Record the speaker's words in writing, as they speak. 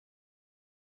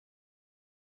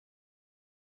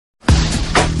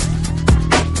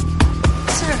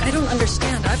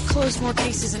understand. I've closed more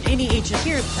cases than any agent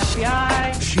here.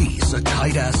 FBI. She's a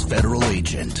tight-ass federal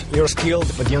agent. You're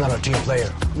skilled, but you're not a team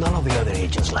player. None of the other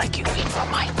agents like you. From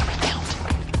my account.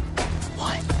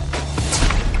 What?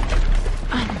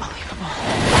 Unbelievable.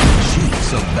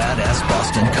 She's a badass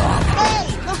Boston cop. Hey,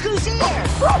 look who's here!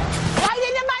 Right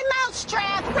into my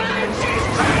mousetrap! She's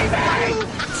crazy!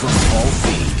 From Paul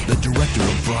Feig, the director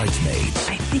of Bridesmaids.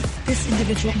 I think this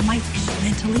individual might be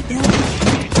mentally ill.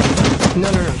 No,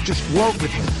 just work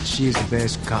with her. She is the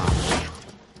best cop.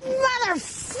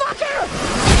 Motherfucker!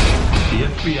 The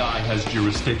FBI has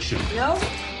jurisdiction. No,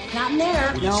 not in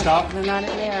there. Will you stop? They're not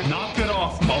in there. Knock it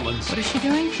off, Mullins. What is she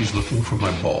doing? She's looking for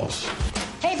my balls.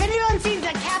 Hey, if anyone sees the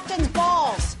captain's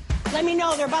balls, let me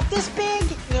know. They're about this big.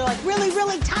 They're like really,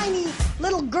 really tiny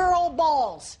little girl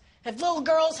balls. If little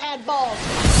girls had balls.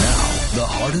 Now, the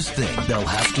hardest thing they'll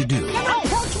have to do Don't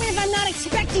approach me if I'm not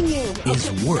expecting you. is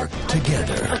work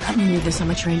together. I don't need this. I'm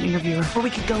a trained interviewer. Or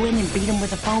we could go in and beat him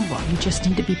with a phone book. You just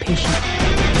need to be patient.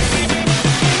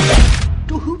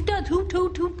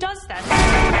 Who does that?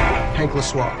 Hank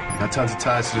LaSwab. Got tons of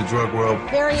ties to the drug world.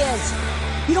 There he is.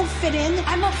 You don't fit in.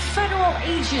 I'm a federal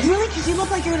agent. Really? Because you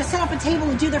look like you're going to set up a table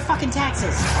and do their fucking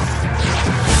taxes.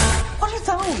 What are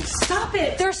those? Stop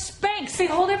it. They're Spanx. They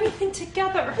hold everything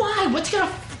together. Why? What's going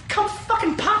to come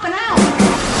fucking popping out?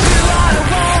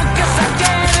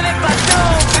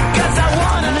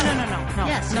 No.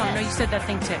 Yes, No, yes. you said that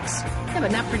thing ticks. Yeah,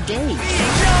 but not for days.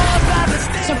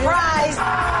 Surprise!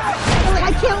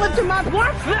 I can't lift him up.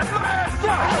 What?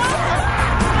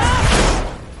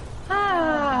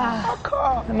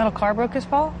 The metal car broke his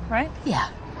fall, right? Yeah.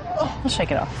 We'll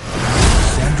shake it off.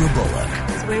 Sandra Bullock,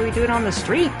 That's the way we do it on the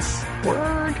streets.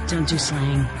 Word. Don't do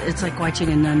slang. It's like watching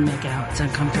a nun make out. It's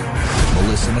uncomfortable.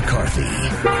 Melissa McCarthy,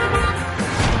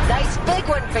 Nice big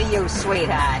one for you,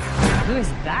 sweetheart. Who is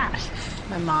that?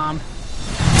 My mom.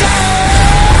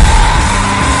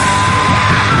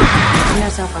 No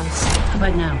cell phones. How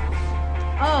about now?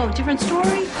 Oh, different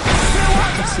story?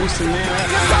 Just loosen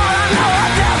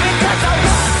that up.